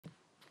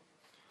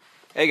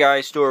Hey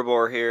guys,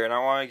 Storyboard here, and I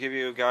want to give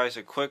you guys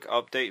a quick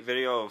update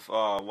video of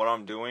what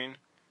I'm doing.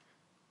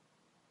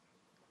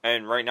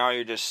 And right now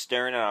you're just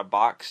staring at a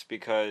box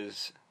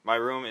because my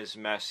room is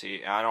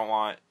messy and I don't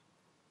want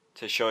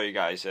to show you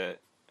guys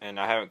it, and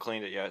I haven't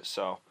cleaned it yet.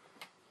 So,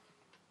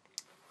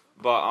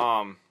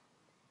 but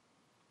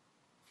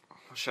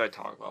what should I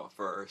talk about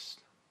first?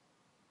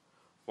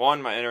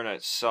 One, my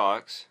internet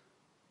sucks,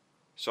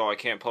 so I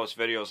can't post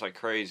videos like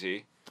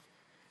crazy,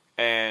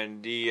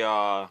 and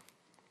the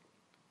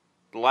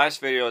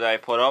last video that I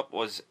put up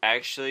was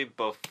actually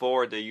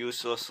before the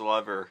useless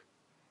lever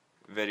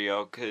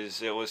video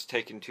because it was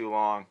taking too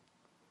long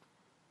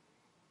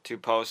to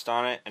post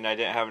on it and I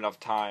didn't have enough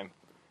time.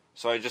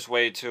 So I just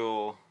waited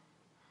till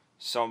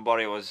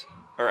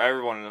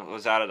everyone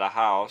was out of the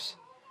house.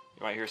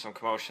 You might hear some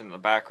commotion in the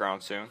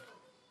background soon.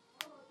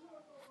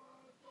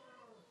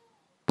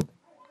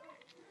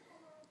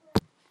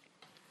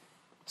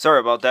 Sorry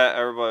about that,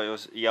 everybody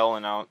was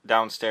yelling out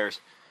downstairs.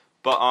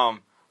 But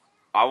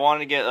I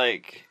want to get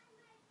like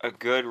a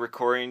good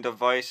recording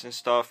device and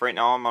stuff. Right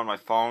now I'm on my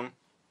phone,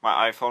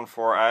 my iPhone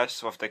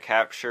 4S with the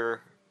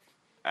Capture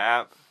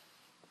app.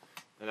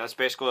 And that's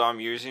basically what I'm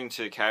using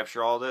to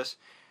capture all this.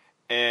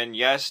 And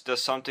yes,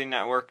 does something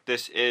network,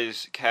 this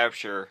is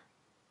Capture,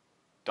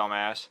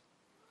 dumbass.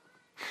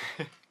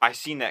 I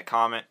seen that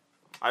comment.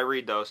 I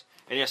read those.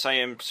 And yes, I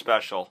am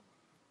special.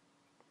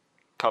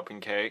 Cup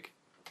and cake.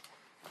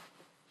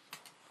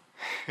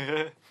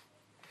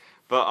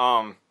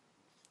 But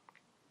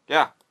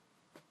yeah.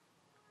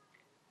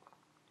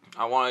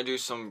 I want to do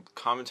some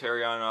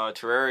commentary on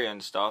Terraria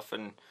and stuff,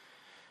 and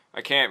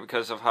I can't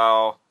because of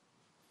how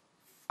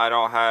I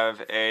don't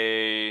have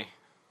a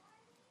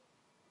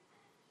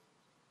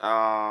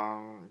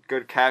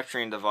good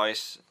capturing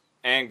device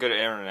and good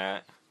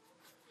internet.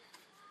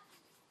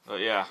 But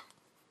yeah.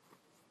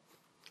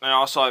 And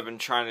also I've been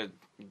trying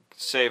to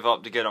save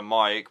up to get a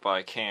mic, but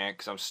I can't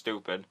because I'm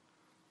stupid.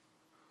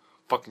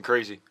 Fucking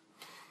crazy.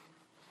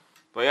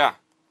 But yeah.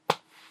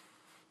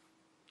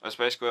 That's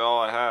basically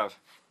all I have.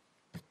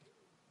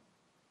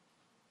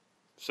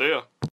 See ya.